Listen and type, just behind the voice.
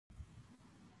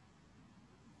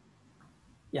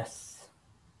Yes.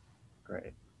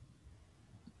 Great.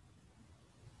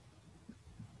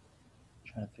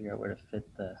 Trying to figure out where to fit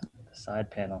the side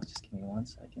panels. Just give me 1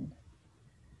 second.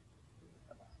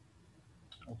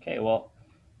 Okay, well,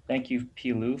 thank you,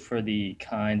 Pilu, for the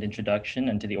kind introduction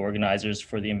and to the organizers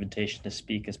for the invitation to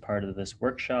speak as part of this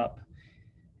workshop.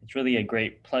 It's really a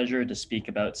great pleasure to speak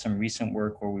about some recent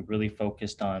work where we really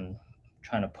focused on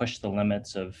trying to push the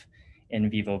limits of in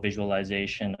vivo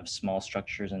visualization of small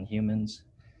structures in humans.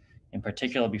 In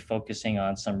particular, I'll be focusing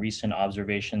on some recent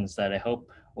observations that I hope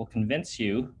will convince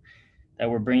you that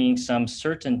we're bringing some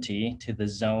certainty to the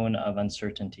zone of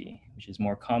uncertainty, which is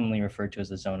more commonly referred to as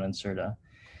the zone uncerta,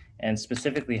 and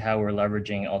specifically how we're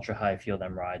leveraging ultra-high field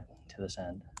MRI to this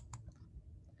end.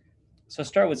 So I'll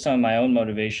start with some of my own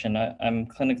motivation. I'm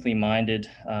clinically minded.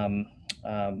 I'm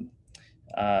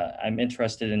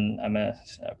interested in, I'm a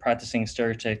practicing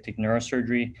stereotactic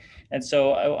neurosurgery. And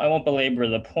so I won't belabor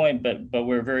the point, but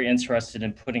we're very interested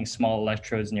in putting small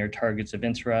electrodes near targets of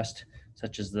interest,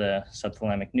 such as the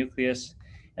subthalamic nucleus,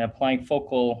 and applying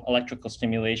focal electrical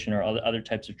stimulation or other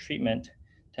types of treatment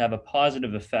to have a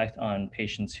positive effect on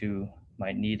patients who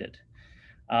might need it.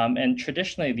 And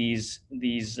traditionally,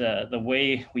 the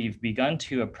way we've begun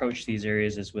to approach these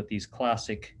areas is with these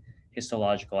classic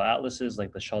histological atlases,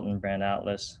 like the Schultenbrand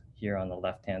atlas here on the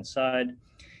left-hand side,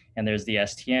 and there's the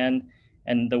STN.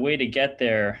 And the way to get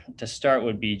there to start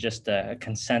would be just a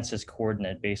consensus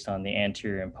coordinate based on the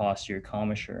anterior and posterior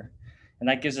commissure, and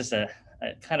that gives us a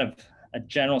kind of a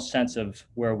general sense of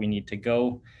where we need to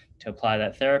go to apply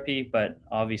that therapy, but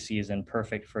obviously is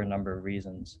imperfect for a number of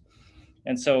reasons.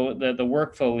 And so the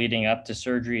workflow leading up to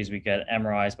surgery is we get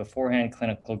MRIs beforehand,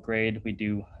 clinical grade. We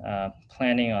do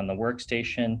planning on the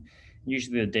workstation.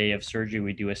 Usually the day of surgery,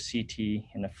 we do a CT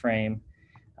in a frame.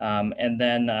 And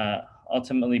then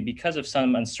ultimately, because of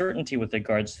some uncertainty with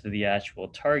regards to the actual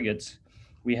targets,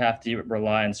 we have to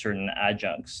rely on certain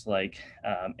adjuncts like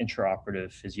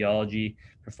intraoperative physiology,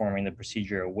 performing the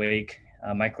procedure awake,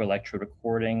 microelectrode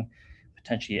recording,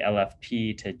 potentially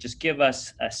LFP, to just give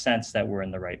us a sense that we're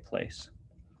in the right place.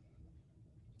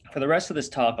 For the rest of this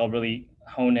talk, I'll really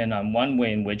hone in on one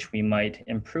way in which we might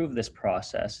improve this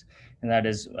process, and that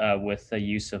is with the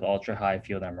use of ultra-high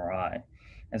field MRI.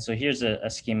 And so here's a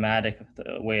schematic,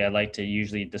 the way I like to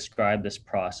usually describe this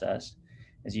process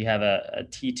is you have a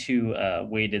T2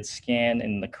 weighted scan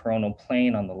in the coronal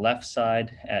plane on the left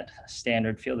side at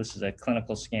standard field. This is a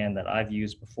clinical scan that I've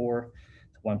used before,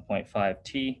 1.5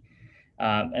 T.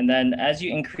 And then as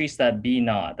you increase that B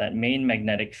naught, that main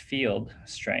magnetic field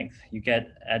strength, you get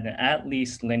an at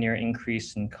least linear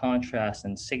increase in contrast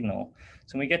and signal.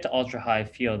 So when we get to ultra high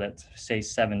field at say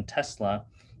 7 Tesla,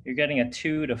 you're getting a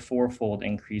 2 to 4-fold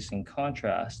increase in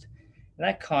contrast. And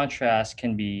that contrast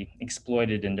can be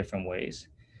exploited in different ways.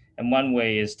 And one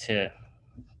way is to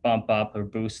bump up or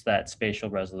boost that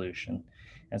spatial resolution.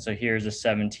 And so here's a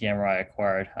 7T MRI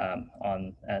acquired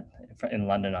in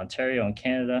London, Ontario, in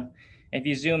Canada. If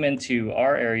you zoom into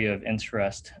our area of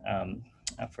interest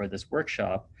for this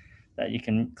workshop, that you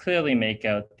can clearly make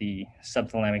out the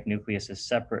subthalamic nucleus is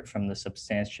separate from the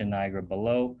substantia nigra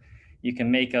below. You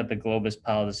can make out the globus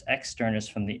pallidus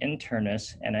externus from the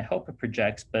internus, and I hope it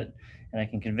projects, and I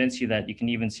can convince you that you can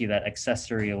even see that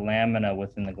accessory lamina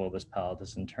within the globus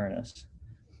pallidus internus.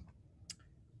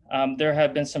 There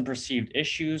have been some perceived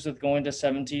issues with going to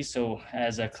 7T. So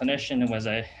as a clinician,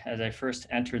 and as I first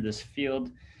entered this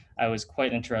field, I was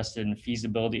quite interested in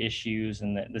feasibility issues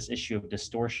and this issue of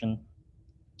distortion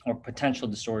or potential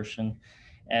distortion.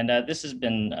 And this has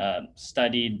been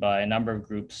studied by a number of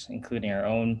groups, including our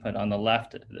own. But on the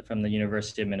left, from the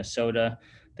University of Minnesota,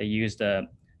 they used a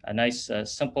nice,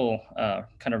 simple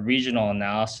kind of regional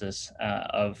analysis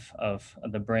of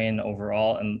the brain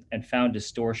overall and found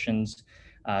distortions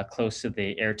close to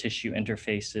the air tissue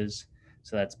interfaces.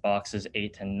 So that's boxes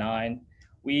 8 and 9.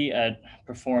 We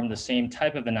performed the same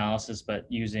type of analysis, but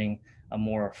using a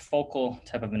more focal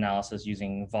type of analysis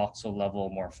using voxel level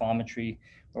morphometry,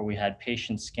 where we had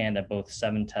patients scanned at both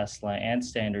 7 Tesla and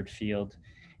standard field,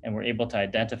 and we're able to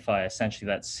identify essentially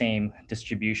that same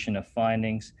distribution of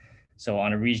findings. So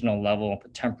on a regional level, the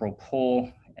temporal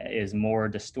pole is more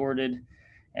distorted,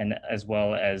 and as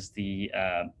well as the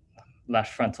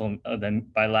left frontal, the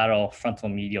bilateral frontal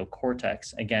medial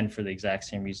cortex, again, for the exact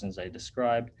same reasons I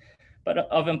described. But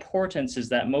of importance is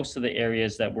that most of the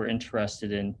areas that we're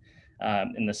interested in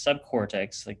the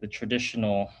subcortex, like the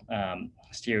traditional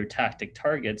stereotactic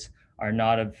targets, are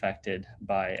not affected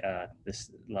by this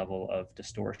level of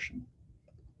distortion.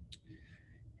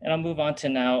 And I'll move on to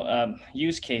now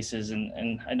use cases,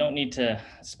 and I don't need to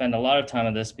spend a lot of time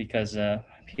on this because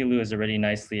Pilu has already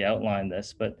nicely outlined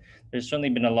this, but there's certainly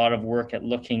been a lot of work at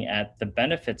looking at the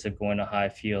benefits of going to high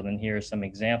field. And here are some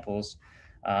examples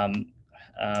um,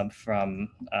 from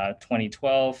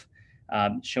 2012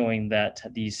 showing that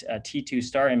these T2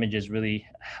 star images really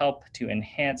help to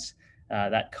enhance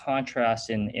that contrast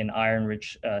in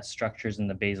iron-rich structures in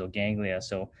the basal ganglia.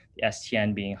 So the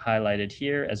STN being highlighted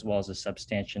here, as well as the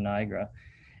substantia nigra.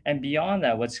 And beyond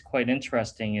that, what's quite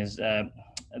interesting is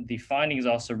the findings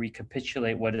also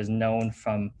recapitulate what is known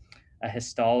from a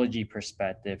histology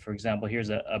perspective. For example, here's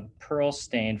a pearl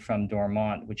stain from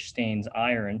Dormant, which stains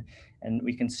iron. And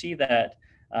we can see that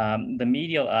the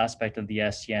medial aspect of the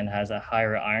STN has a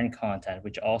higher iron content,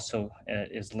 which also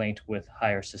is linked with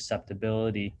higher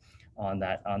susceptibility on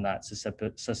that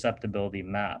susceptibility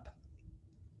map.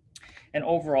 And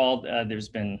overall, there's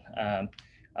been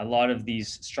a lot of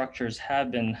these structures have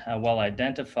been well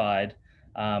identified,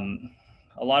 a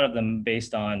lot of them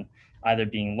based on either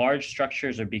being large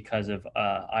structures or because of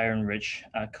iron-rich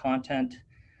content.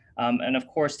 And of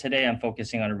course, today I'm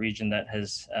focusing on a region that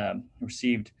has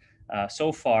received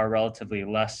so far relatively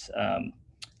less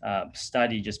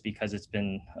study just because it's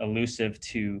been elusive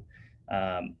to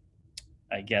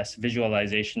I guess,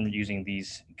 visualization using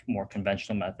these more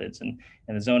conventional methods. And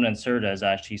the zona incerta is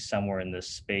actually somewhere in this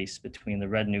space between the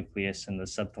red nucleus and the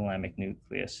subthalamic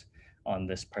nucleus on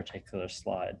this particular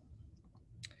slide.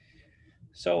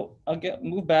 So I'll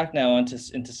move back now into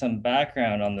some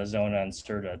background on the zona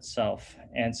incerta itself.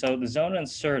 And so the zona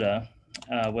incerta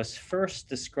was first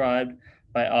described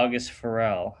by August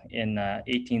Forel in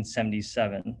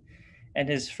 1877. And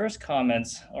his first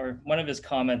comments, or one of his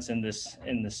comments in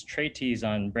this treatise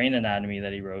on brain anatomy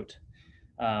that he wrote,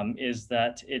 is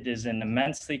that it is an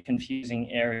immensely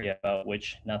confusing area about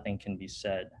which nothing can be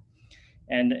said.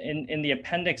 And in the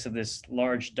appendix of this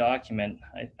large document,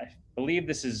 I believe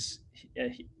I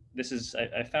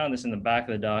found this in the back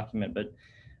of the document, but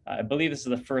I believe this is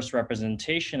the first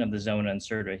representation of the zona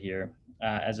incerta here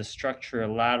as a structure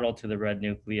lateral to the red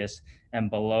nucleus and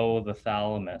below the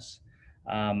thalamus.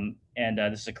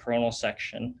 This is a coronal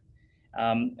section.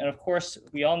 And of course,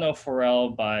 we all know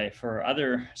Forel for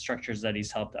other structures that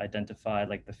he's helped identify,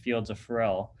 like the fields of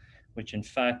Forel, which in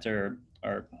fact are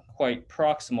quite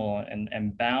proximal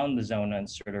and bound the zona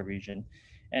incerta region.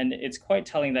 And it's quite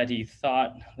telling that he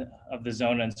thought of the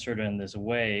zona incerta in this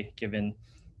way, given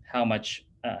how much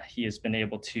he has been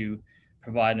able to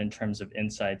provide in terms of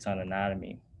insights on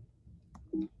anatomy.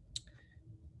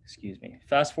 Excuse me.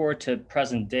 Fast forward to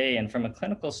present day, and from a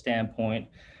clinical standpoint,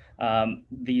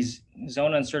 these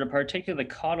zona incerta, particularly the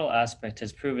caudal aspect,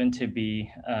 has proven to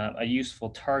be a useful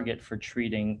target for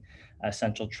treating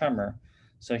essential tremor.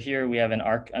 So here we have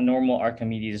a normal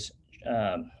Archimedes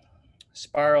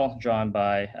spiral drawn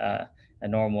by a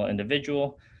normal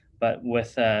individual, but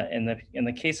with in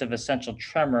the case of essential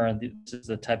tremor, this is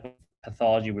the type of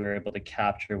pathology we were able to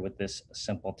capture with this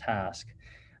simple task.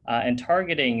 And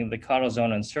targeting the caudal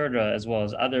zona incerta, as well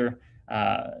as other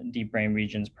deep brain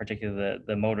regions, particularly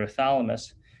the motor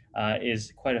thalamus,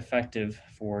 is quite effective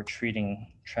for treating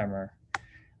tremor.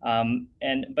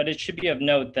 But it should be of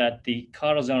note that the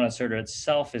caudal zona incerta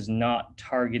itself is not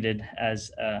targeted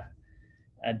as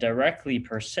directly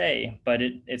per se, but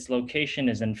its location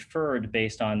is inferred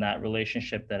based on that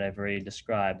relationship that I've already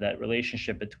described, that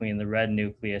relationship between the red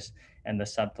nucleus and the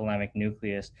subthalamic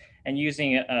nucleus. And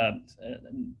using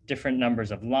different numbers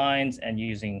of lines and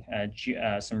using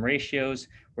some ratios,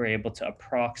 we're able to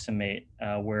approximate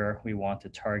where we want to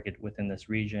target within this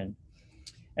region.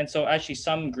 And so actually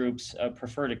some groups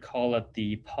prefer to call it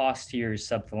the posterior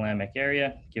subthalamic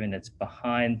area, given it's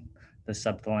behind the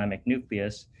subthalamic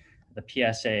nucleus, the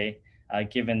PSA,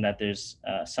 given that there's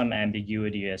some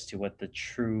ambiguity as to what the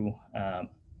true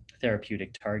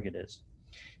therapeutic target is.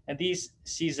 And these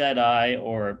CZI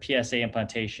or PSA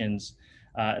implantations,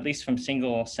 at least from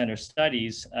single center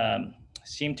studies,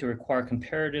 seem to require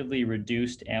comparatively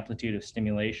reduced amplitude of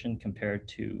stimulation compared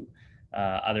to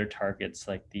other targets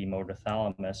like the motor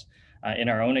thalamus. In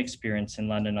our own experience in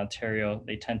London, Ontario,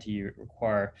 they tend to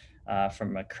require,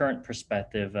 from a current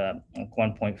perspective,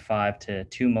 1.5 to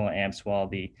 2 milliamps, while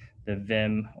the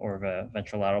VIM or the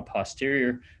ventrolateral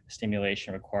posterior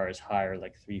stimulation requires higher,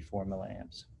 like 3-4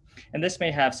 milliamps. And this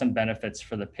may have some benefits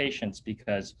for the patients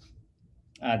because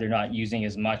they're not using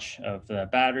as much of the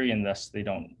battery, and thus they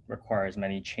don't require as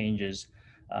many changes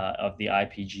of the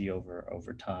IPG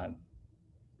over time.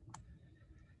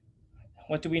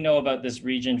 What do we know about this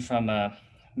region from a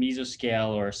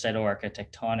mesoscale or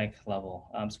cytoarchitectonic level?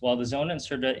 Well, the zona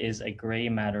incerta is a gray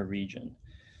matter region.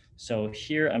 So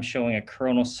here I'm showing a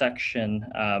coronal section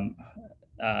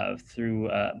through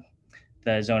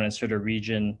the zona incerta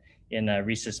region in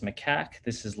rhesus macaque.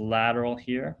 This is lateral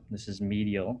here. This is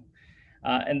medial.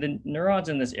 And the neurons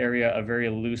in this area are very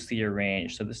loosely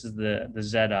arranged. So this is the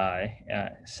ZI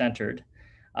centered.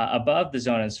 Above the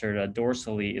zona incerta,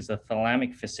 dorsally, is the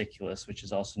thalamic fasciculus, which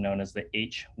is also known as the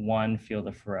H1 field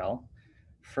of Ferrel.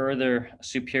 Further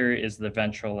superior is the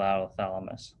ventrolateral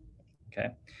thalamus. Okay.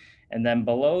 And then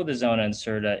below the zona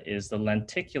incerta is the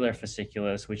lenticular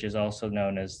fasciculus, which is also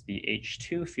known as the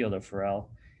H2 field of Ferrel.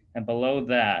 And below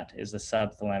that is the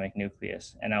subthalamic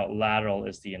nucleus. And out lateral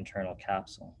is the internal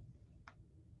capsule.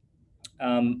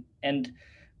 And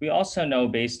we also know,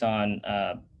 based on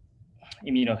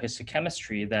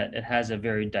immunohistochemistry, that it has a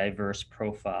very diverse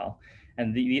profile.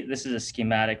 And this is a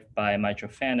schematic by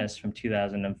Mitrofanus from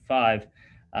 2005,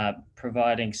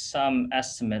 providing some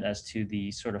estimate as to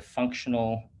the sort of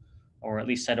functional, or at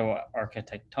least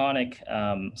cytoarchitectonic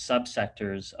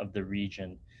subsectors of the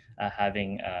region,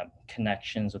 having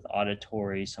connections with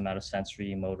auditory,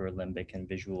 somatosensory, motor, limbic, and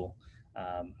visual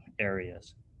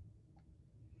areas.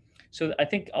 So I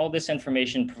think all this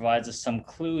information provides us some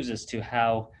clues as to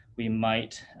how we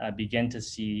might begin to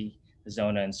see the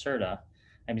zona incerta.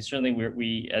 I mean, certainly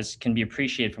we, as can be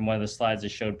appreciated from one of the slides I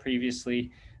showed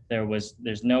previously,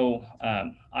 there's no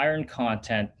iron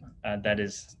content that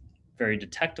is very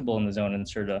detectable in the zona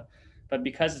incerta, but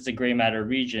because it's a gray matter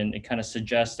region, it kind of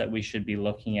suggests that we should be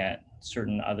looking at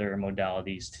certain other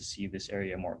modalities to see this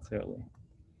area more clearly.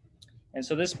 And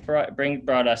so this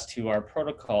brought us to our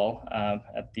protocol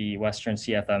at the Western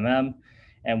CFMM,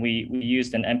 and we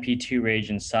used an MP2 rage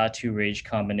and SAW2 rage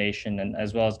combination, and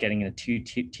as well as getting a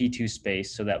T2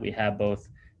 space, so that we have both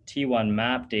T1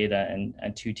 map data and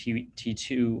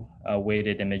T2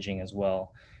 weighted imaging as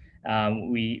well.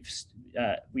 We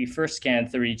first scanned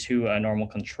 32 normal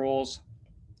controls.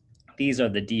 These are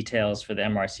the details for the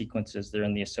MRI sequences. They're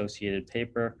in the associated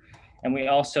paper. And we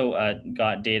also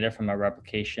got data from a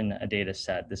replication data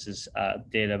set. This is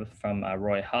data from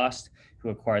Roy Haast, who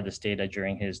acquired this data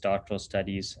during his doctoral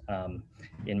studies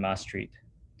in Maastricht.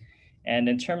 And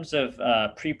in terms of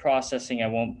pre-processing, I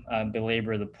won't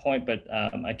belabor the point, but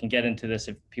I can get into this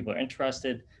if people are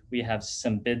interested. We have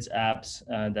some BIDS apps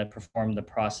that perform the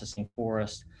processing for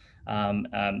us,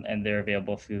 and they're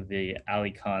available through the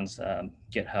Alicon's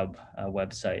GitHub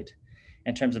website.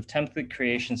 In terms of template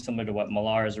creation, similar to what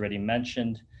Malar has already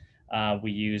mentioned,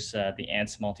 we use the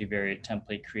ANTS multivariate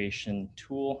template creation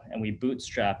tool, and we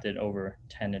bootstrapped it over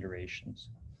 10 iterations.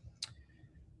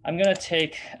 I'm going to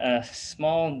take a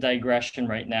small digression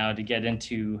right now to get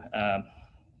into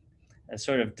a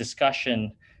sort of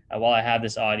discussion while I have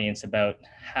this audience about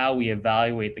how we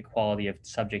evaluate the quality of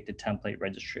subject to template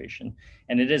registration.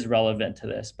 And it is relevant to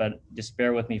this, but just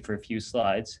bear with me for a few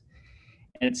slides.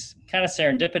 It's kind of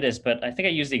serendipitous, but I think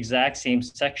I used the exact same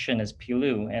section as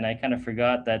Pilou, and I kind of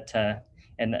forgot that,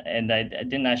 and I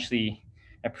didn't actually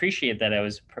appreciate that I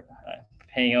was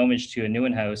paying homage to a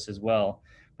Neuenhuis as well.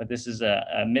 But this is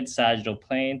a mid-sagittal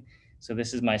plane, so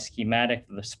this is my schematic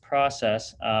for this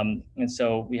process. And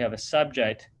so we have a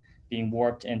subject being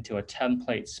warped into a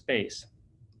template space.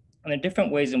 And there are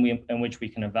different ways in which we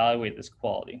can evaluate this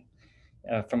quality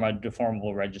from a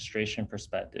deformable registration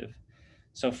perspective.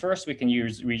 So first, we can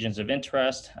use regions of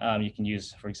interest. You can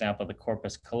use, for example, the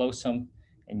corpus callosum,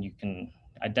 and you can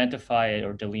identify it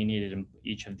or delineate it in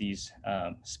each of these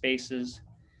spaces.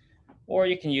 Or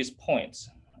you can use points.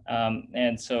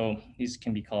 And so these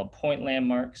can be called point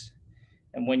landmarks.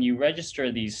 And when you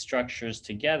register these structures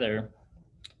together,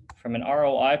 from an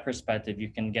ROI perspective, you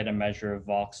can get a measure of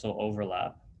voxel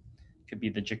overlap. It could be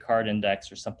the Jacquard index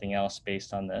or something else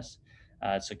based on this.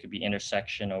 So it could be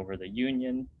intersection over the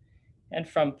union. And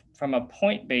from a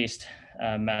point-based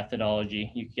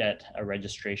methodology, you get a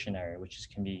registration area, which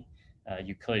can be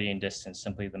Euclidean distance,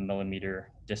 simply the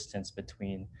millimeter distance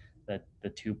between the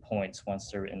 2 points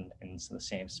once they're in the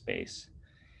same space.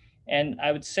 And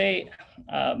I would say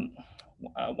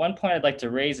one point I'd like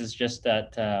to raise is just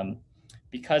that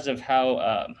because of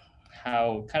how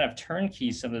kind of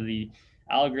turnkey some of the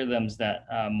algorithms that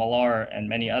Malar and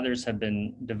many others have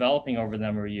been developing over the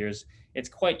number of years, it's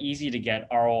quite easy to get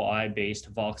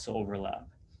ROI-based voxel overlap.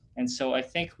 And so I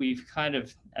think we've kind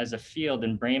of, as a field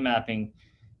in brain mapping,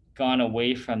 gone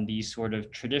away from these sort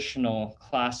of traditional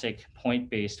classic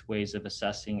point-based ways of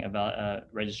assessing about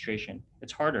registration.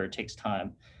 It's harder, it takes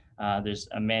time. There's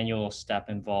a manual step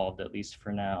involved, at least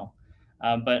for now.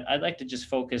 But I'd like to just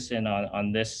focus in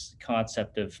on this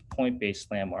concept of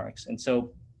point-based landmarks. And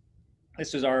so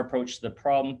this was our approach to the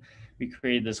problem. We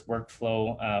created this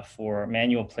workflow for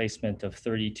manual placement of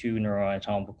 32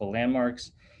 neuroanatomical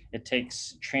landmarks. It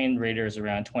takes trained raters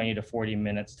around 20 to 40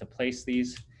 minutes to place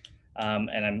these.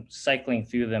 And I'm cycling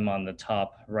through them on the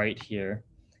top right here.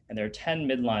 And there are 10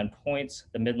 midline points.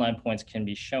 The midline points can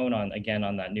be shown on, again,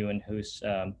 on that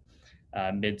Nieuwenhuis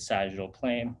mid-sagittal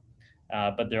plane.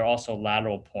 But there are also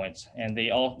lateral points, and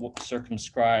they all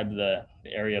circumscribe the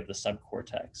area of the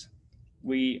subcortex.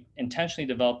 We intentionally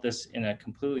developed this in a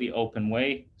completely open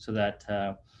way so that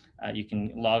you can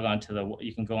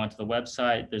you can go onto the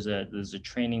website. There's a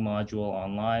training module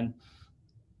online,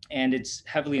 and it's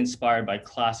heavily inspired by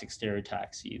classic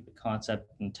stereotaxy, the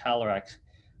concept in Talairach,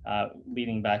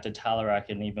 leading back to Talairach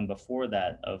and even before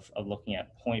that of looking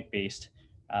at point-based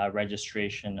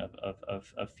registration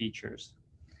of features.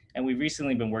 And we've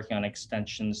recently been working on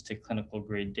extensions to clinical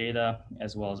grade data,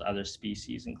 as well as other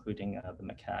species, including the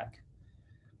macaque.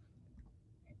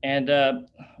 And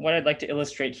what I'd like to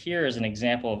illustrate here is an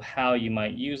example of how you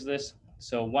might use this.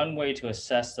 So one way to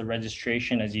assess the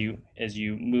registration as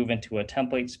you move into a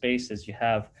template space is you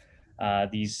have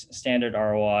these standard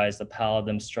ROIs, the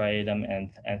pallidum, striatum,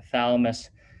 and thalamus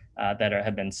that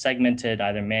have been segmented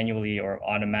either manually or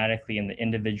automatically in the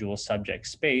individual subject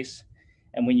space.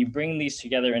 And when you bring these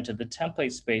together into the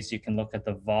template space, you can look at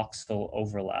the voxel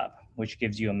overlap, which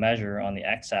gives you a measure on the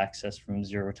x-axis from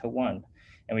 0 to 1.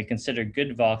 And we consider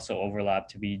good voxel overlap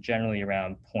to be generally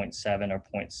around 0.7 or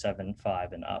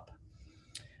 0.75 and up.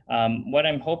 What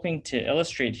I'm hoping to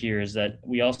illustrate here is that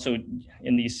we also,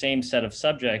 in the same set of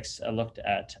subjects, looked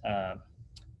at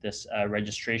this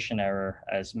registration error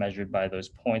as measured by those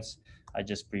points I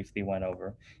just briefly went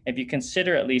over. If you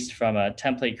consider, at least from a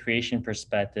template creation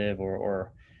perspective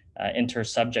or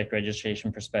inter-subject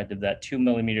registration perspective, that 2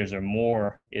 millimeters or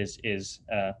more is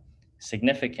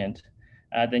significant,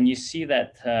 then you see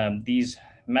that these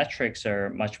metrics are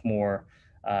much more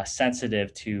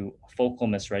sensitive to focal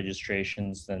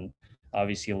misregistrations than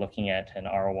obviously looking at an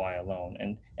ROI alone.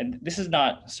 And this is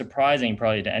not surprising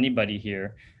probably to anybody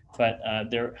here, but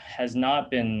there has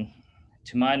not been,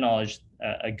 to my knowledge,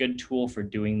 a good tool for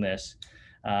doing this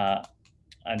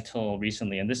until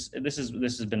recently. And this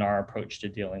has been our approach to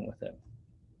dealing with it.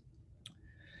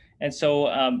 And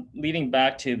so leading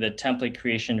back to the template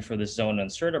creation for the Zone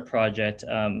Inserta project,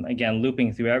 again,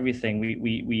 looping through everything,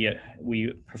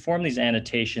 we perform these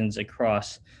annotations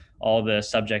across all the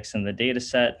subjects in the data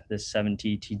set, this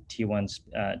 7T,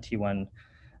 T1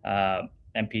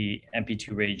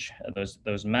 MP2 range,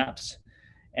 those maps.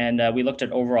 And we looked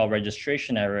at overall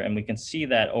registration error, and we can see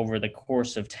that over the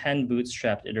course of 10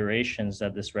 bootstrapped iterations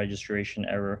that this registration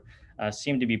error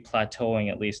seemed to be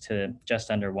plateauing at least to just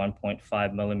under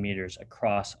 1.5 millimeters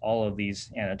across all of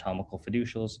these anatomical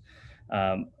fiducials.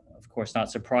 Of course, not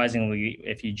surprisingly,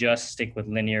 if you just stick with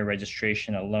linear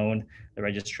registration alone, the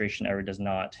registration error does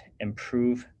not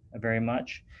improve very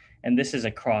much. And this is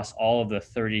across all of the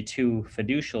 32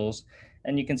 fiducials.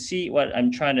 And you can see what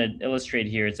I'm trying to illustrate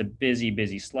here. It's a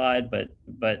busy slide, but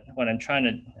what I'm trying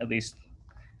to at least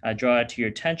draw out to your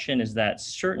attention is that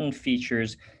certain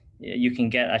features you can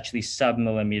get actually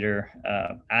sub-millimeter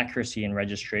accuracy in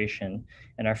registration.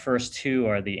 And our first two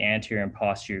are the anterior and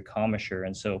posterior commissure.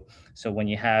 And so when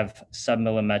you have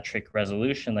sub-millimetric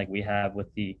resolution like we have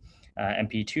with the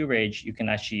MP2 range, you can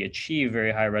actually achieve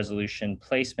very high resolution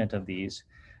placement of these.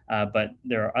 But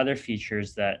there are other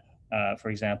features that,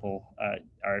 for example,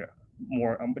 are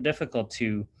more difficult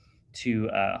to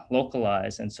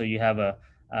localize. And so you have a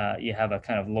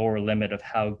kind of lower limit of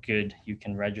how good you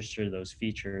can register those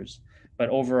features. But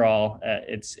overall,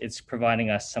 it's providing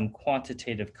us some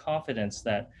quantitative confidence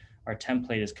that our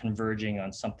template is converging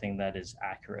on something that is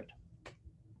accurate.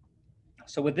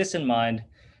 So with this in mind,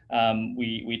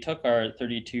 we took our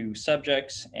 32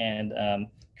 subjects and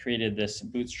created this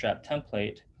bootstrap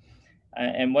template.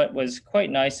 And what was quite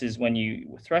nice is when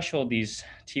you threshold these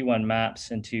T1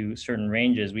 maps into certain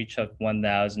ranges, we took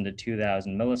 1,000 to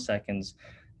 2,000 milliseconds,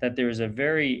 that there's a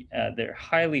they're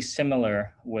highly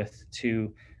similar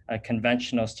to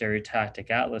conventional stereotactic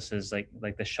atlases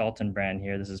like the Shelton brand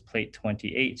here. This is plate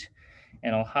 28.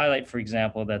 And I'll highlight, for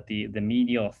example, that the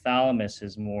medial thalamus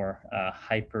is more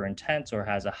hyper intense or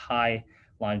has a high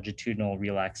longitudinal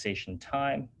relaxation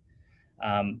time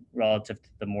relative to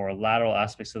the more lateral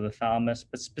aspects of the thalamus,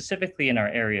 but specifically in our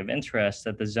area of interest,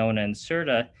 that the zona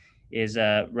incerta is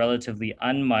relatively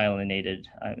unmyelinated.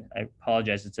 I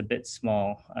apologize, it's a bit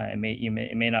small. It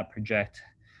may not project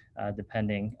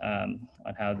depending on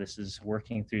how this is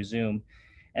working through Zoom.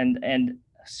 And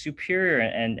superior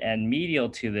and medial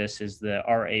to this is the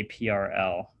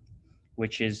RAPRL,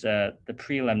 which is the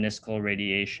prelemniscal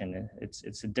radiation.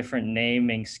 It's a different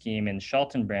naming scheme in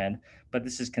Shelton brand, but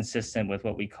this is consistent with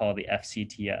what we call the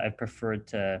FCT.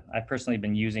 I've personally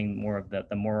been using more of the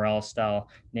Morel style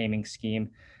naming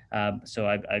scheme. So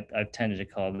I've tended to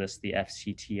call this the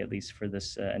FCT, at least for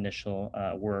this initial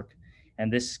work.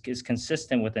 And this is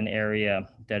consistent with an area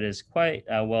that is quite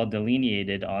well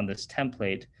delineated on this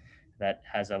template that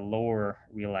has a lower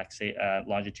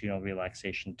longitudinal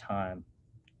relaxation time.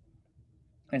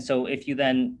 And so if you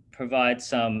then provide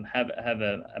have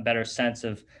a better sense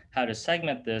of how to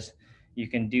segment this, you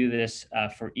can do this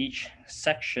for each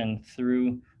section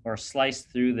through or slice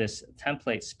through this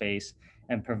template space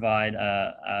and provide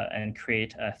and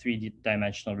create a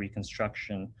three-dimensional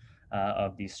reconstruction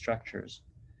of these structures.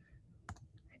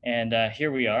 And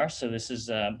here we are. So this is,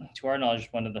 to our knowledge,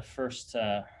 one of the first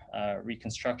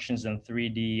reconstructions in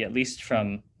 3D, at least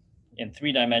from in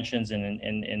 3 dimensions and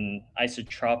in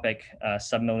isotropic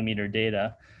submillimeter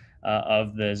data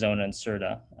of the zona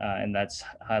incerta. And that's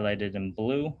highlighted in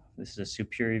blue. This is a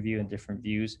superior view and different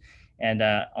views. And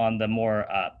on the more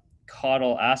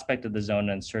caudal aspect of the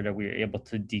zona incerta, we were able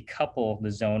to decouple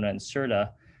the zona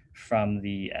incerta from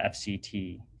the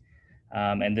FCT.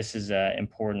 And this is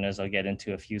important, as I'll get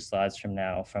into a few slides from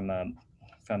now, from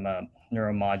a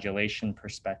neuromodulation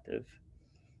perspective.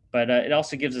 But it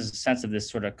also gives us a sense of this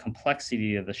sort of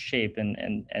complexity of the shape.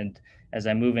 And as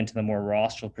I move into the more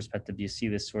rostral perspective, you see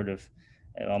this sort of,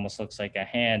 it almost looks like a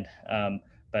hand,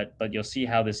 but you'll see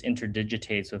how this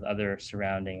interdigitates with other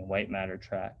surrounding white matter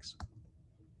tracks.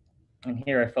 And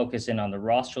here I focus in on the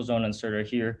rostral zone inserter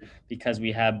here because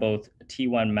we have both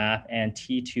T1 map and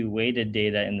T2 weighted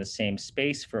data in the same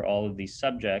space for all of these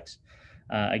subjects.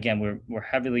 Again, we're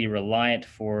heavily reliant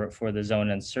for the zone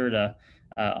inserta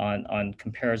on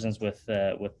comparisons with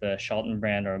the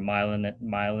Schaltenbrand or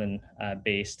myelin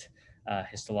based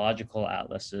histological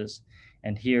atlases.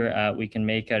 And here we can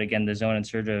make out, again, the zone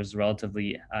inserta is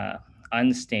relatively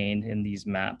unstained in these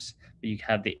maps, but you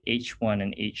have the H1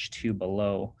 and H2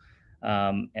 below.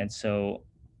 And so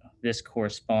this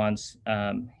corresponds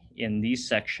in these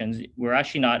sections. We're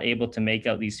actually not able to make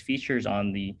out these features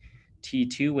on the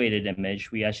T2 weighted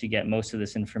image. We actually get most of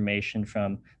this information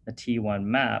from the T1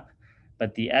 map,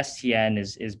 but the STN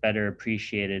is better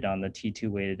appreciated on the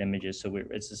T2 weighted images. So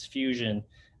it's this fusion,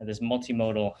 this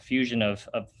multimodal fusion of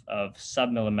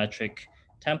submillimetric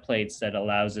templates that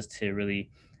allows us to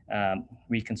really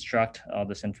reconstruct all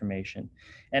this information.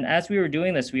 And as we were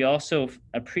doing this, we also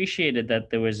appreciated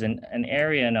that there was an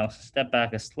area, and I'll step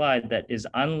back a slide, that is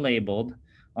unlabeled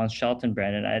on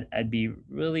Schaltenbrand. And I'd be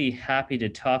really happy to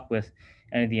talk with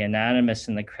any of the anatomists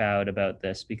in the crowd about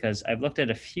this, because I've looked at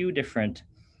a few different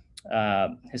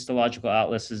histological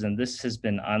atlases, and this has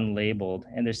been unlabeled.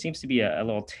 And there seems to be a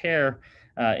little tear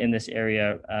in this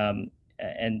area,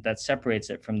 and that separates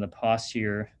it from the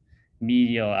posterior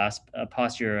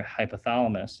posterior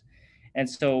hypothalamus. And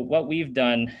so what we've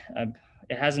done,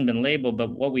 it hasn't been labeled,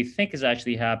 but what we think is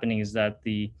actually happening is that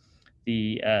the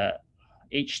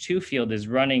H2 field is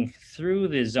running through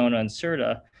the zona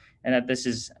incerta, and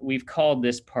that we've called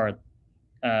this part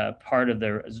of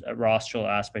the rostral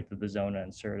aspect of the zona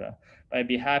incerta. But I'd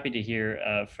be happy to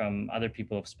hear from other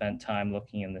people who have spent time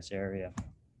looking in this area.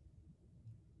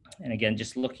 And again,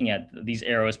 just looking at these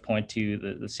arrows point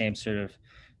to the same sort of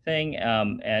thing.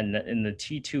 And in the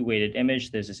T2 weighted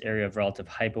image, there's this area of relative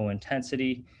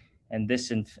hypointensity. And this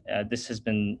has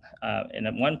been,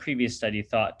 in one previous study,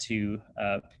 thought to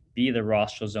be the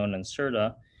rostral zone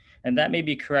incerta. And that may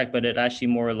be correct, but it actually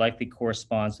more likely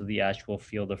corresponds to the actual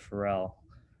field of Ferrel,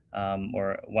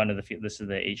 or this is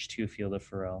the H2 field of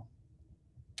Ferrel.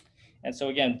 And so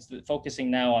again, focusing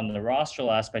now on the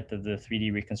rostral aspect of the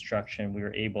 3D reconstruction, we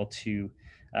were able to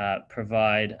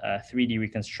provide a 3D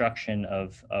reconstruction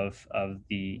of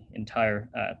the entire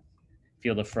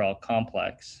field of Ferrel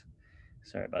complex.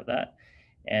 Sorry about that.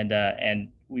 And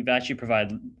we've actually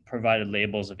provided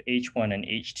labels of H1 and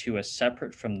H2 as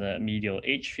separate from the medial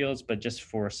H fields, but just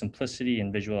for simplicity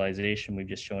and visualization, we've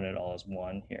just shown it all as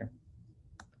one here.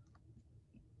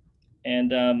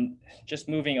 And just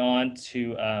moving on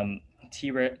to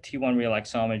T1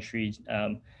 relaxometry,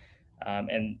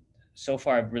 and so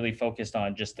far I've really focused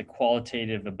on just the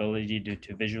qualitative ability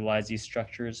to visualize these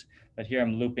structures, but here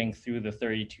I'm looping through the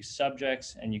 32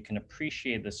 subjects, and you can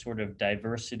appreciate the sort of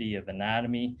diversity of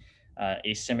anatomy,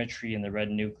 asymmetry in the red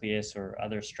nucleus or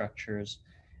other structures.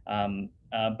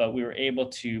 But we were able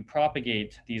to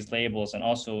propagate these labels and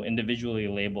also individually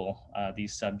label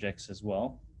these subjects as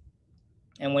well.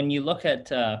 And when you look at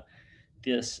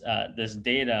this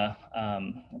data,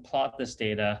 plot this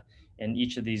data in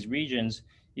each of these regions,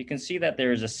 you can see that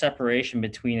there is a separation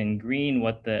between, in green,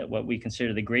 what we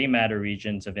consider the gray matter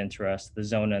regions of interest, the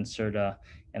zona incerta,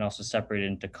 and also separated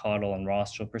into caudal and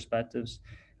rostral perspectives,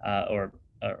 or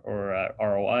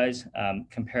ROIs,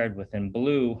 compared with in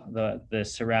blue the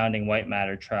surrounding white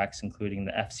matter tracks, including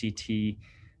the FCT,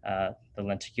 the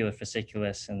lenticular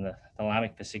fasciculus, and the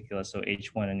thalamic fasciculus, so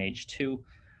H1 and H2,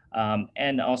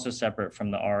 and also separate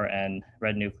from the RN,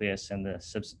 red nucleus, and the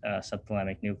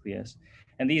subthalamic nucleus.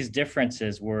 And these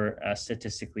differences were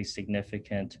statistically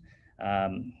significant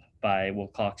by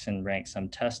Wilcoxon rank sum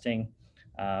testing,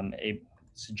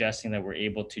 suggesting that we're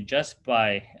able to, just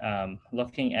by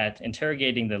looking at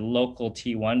interrogating the local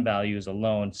T1 values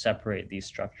alone, separate these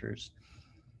structures.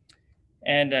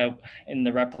 And in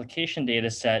the replication data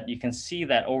set, you can see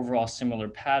that overall similar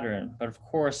pattern. But of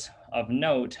course, of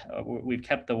note, we've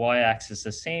kept the y-axis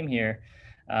the same here.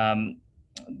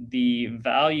 The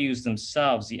values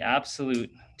themselves, the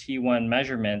absolute T1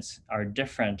 measurements, are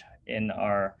different in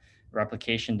our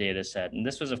replication data set. And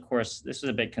this was, of course, this was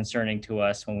a bit concerning to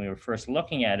us when we were first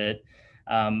looking at it.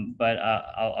 But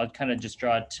I'll kind of just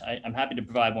draw it. I'm happy to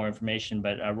provide more information,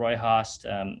 but Roy Haast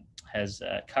has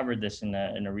covered this in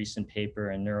a recent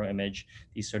paper in Neuroimage,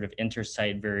 these sort of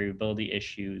intersite variability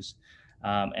issues.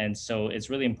 And so it's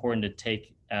really important to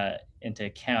take into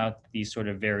account these sort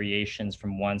of variations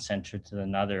from one center to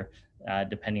another,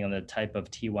 depending on the type of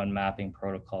T1 mapping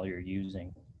protocol you're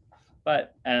using.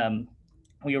 But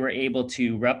we were able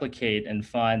to replicate and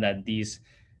find that these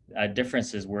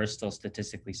differences were still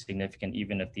statistically significant,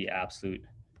 even if the absolute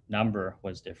number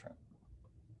was different.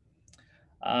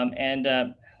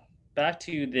 Back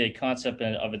to the concept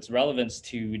of its relevance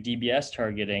to DBS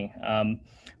targeting,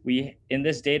 in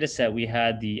this data set, we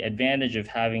had the advantage of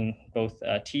having both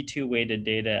T2 weighted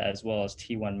data as well as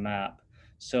T1 map.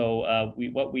 So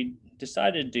what we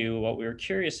decided to do, what we were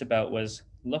curious about, was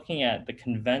looking at the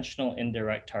conventional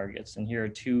indirect targets. And here are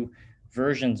two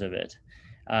versions of it,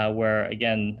 where,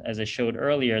 again, as I showed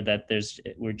earlier, that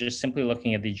we're just simply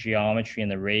looking at the geometry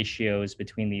and the ratios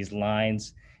between these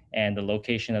lines and the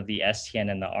location of the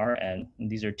STN and the RN. And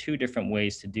these are two different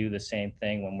ways to do the same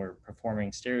thing when we're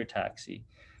performing stereotaxy.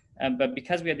 But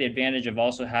because we had the advantage of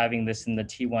also having this in the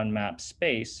T1 map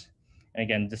space, and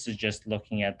again, this is just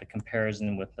looking at the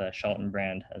comparison with the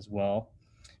Schaltenbrand as well.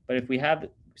 But if we have,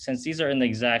 since these are in the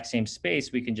exact same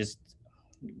space, we can just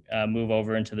move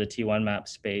over into the T1 map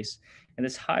space. And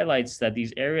this highlights that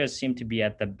these areas seem to be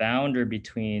at the boundary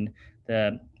between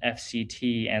the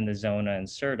FCT and the zona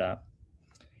incerta.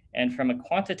 And from a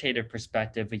quantitative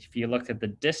perspective, if you look at the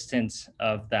distance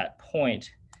of that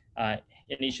point,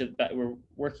 in each of we're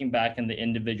working back in the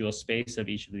individual space of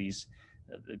each of these,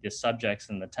 the subjects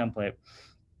in the template.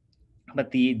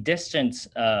 But the distance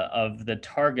of the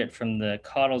target from the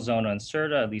caudal zona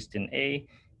incerta, at least in A,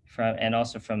 and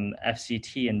also from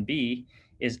FCT and B,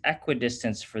 is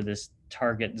equidistant for this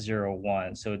target 0,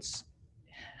 1. So it's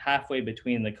halfway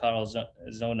between the caudal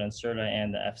zona incerta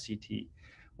and the FCT,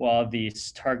 while the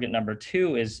target number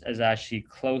 2 is actually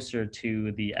closer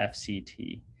to the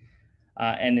FCT.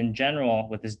 And in general,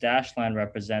 with this dashed line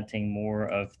representing more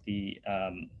of the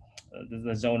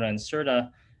zona incerta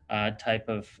type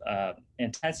of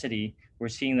intensity, we're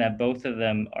seeing that both of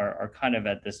them are kind of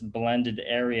at this blended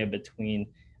area between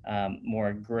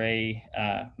more gray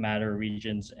matter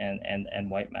regions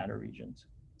and white matter regions.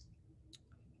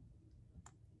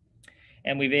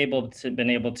 And we've been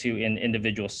able to, in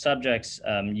individual subjects,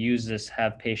 use this,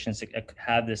 have patients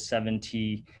have this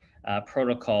 7T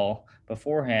protocol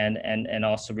beforehand, and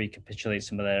also recapitulate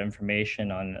some of that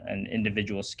information on an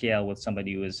individual scale with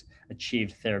somebody who has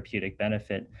achieved therapeutic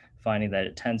benefit, finding that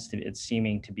it's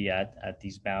seeming to be at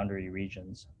these boundary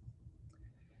regions.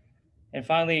 And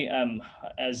finally,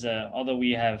 although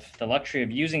we have the luxury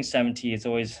of using 7T, it's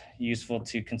always useful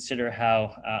to consider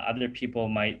how other people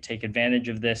might take advantage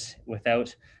of this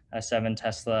without a 7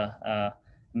 Tesla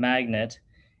magnet.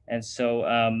 And so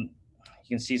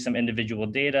you can see some individual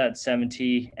data at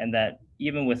 7T, and that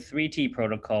even with 3T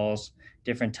protocols,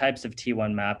 different types of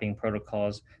T1 mapping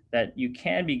protocols, that you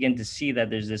can begin to see that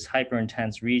there's this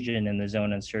hyper-intense region in the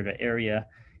zona incerta area,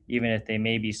 even if they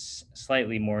may be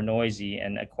slightly more noisy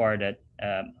and acquired at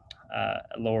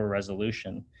lower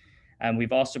resolution. And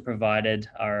we've also provided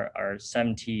our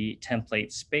 7T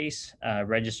template space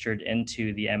registered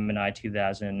into the MNI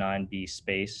 2009B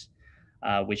space,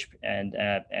 and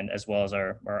as well as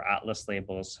our Atlas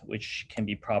labels, which can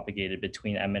be propagated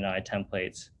between MNI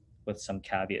templates with some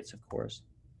caveats, of course.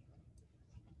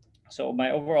 So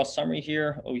my overall summary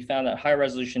here, we found that high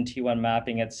resolution T1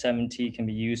 mapping at 7T can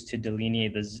be used to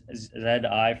delineate the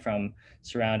ZI from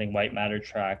surrounding white matter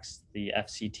tracks, the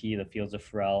FCT, the fields of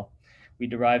Ferrel. We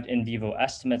derived in vivo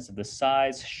estimates of the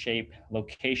size, shape,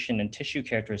 location, and tissue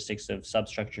characteristics of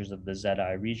substructures of the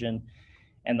ZI region.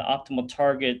 And the optimal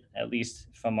target, at least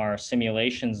from our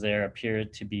simulations there, appears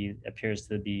to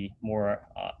be more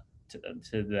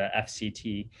to the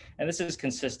FCT. And this is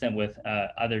consistent with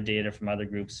other data from other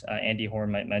groups. Andy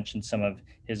Horn might mention some of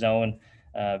his own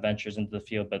ventures into the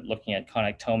field, but looking at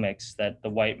connectomics, that the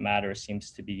white matter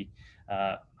seems to be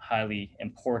highly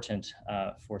important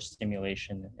for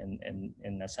stimulation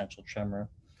in essential tremor.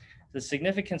 The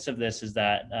significance of this is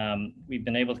that we've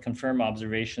been able to confirm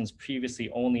observations previously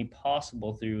only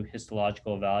possible through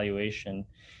histological evaluation,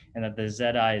 and that the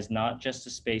ZI is not just a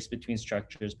space between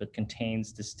structures, but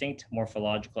contains distinct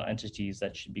morphological entities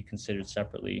that should be considered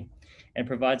separately, and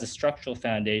provides a structural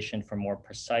foundation for more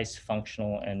precise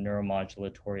functional and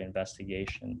neuromodulatory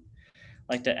investigation.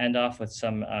 I'd like to end off with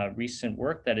some recent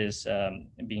work that is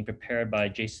being prepared by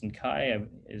Jason Kai,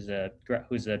 who's a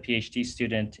PhD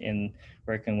student in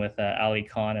working with Ali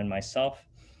Khan and myself.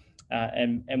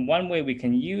 And one way we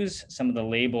can use some of the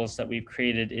labels that we've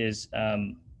created is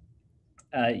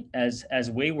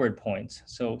as wayward points.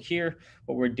 So here,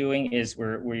 what we're doing is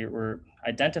we're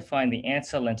identifying the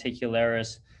ancilla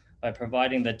lenticularis by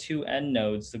providing the two end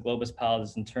nodes, the globus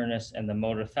pallidus internus and the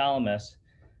motor thalamus.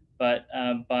 But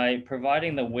by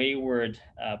providing the wayward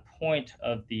point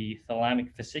of the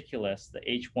thalamic fasciculus, the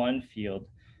H1 field,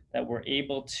 that we're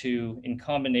able to, in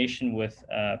combination with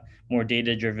more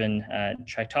data-driven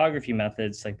tractography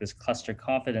methods like this cluster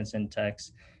confidence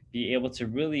index, be able to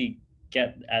really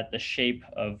get at the shape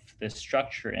of the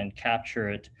structure and capture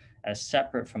it as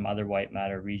separate from other white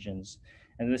matter regions.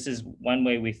 And this is one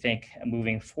way we think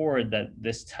moving forward that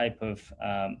this type of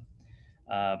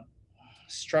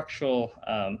structural,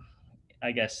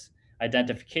 I guess,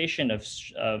 identification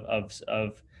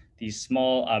of these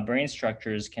small brain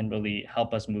structures can really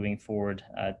help us moving forward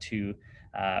to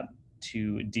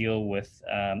deal with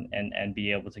and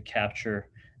be able to capture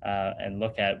and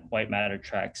look at white matter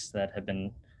tracks that have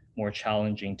been more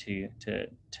challenging to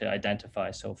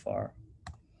identify so far.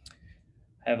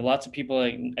 I have lots of people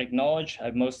I acknowledge.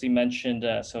 I've mostly mentioned,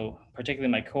 so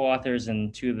particularly my co-authors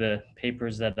and two of the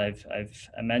papers that I've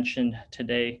mentioned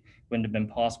today wouldn't have been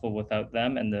possible without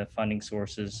them, and the funding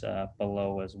sources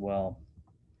below as well.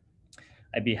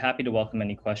 I'd be happy to welcome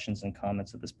any questions and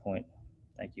comments at this point.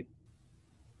 Thank you.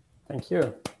 Thank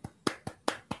you.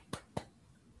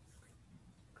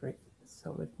 Great.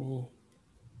 So let me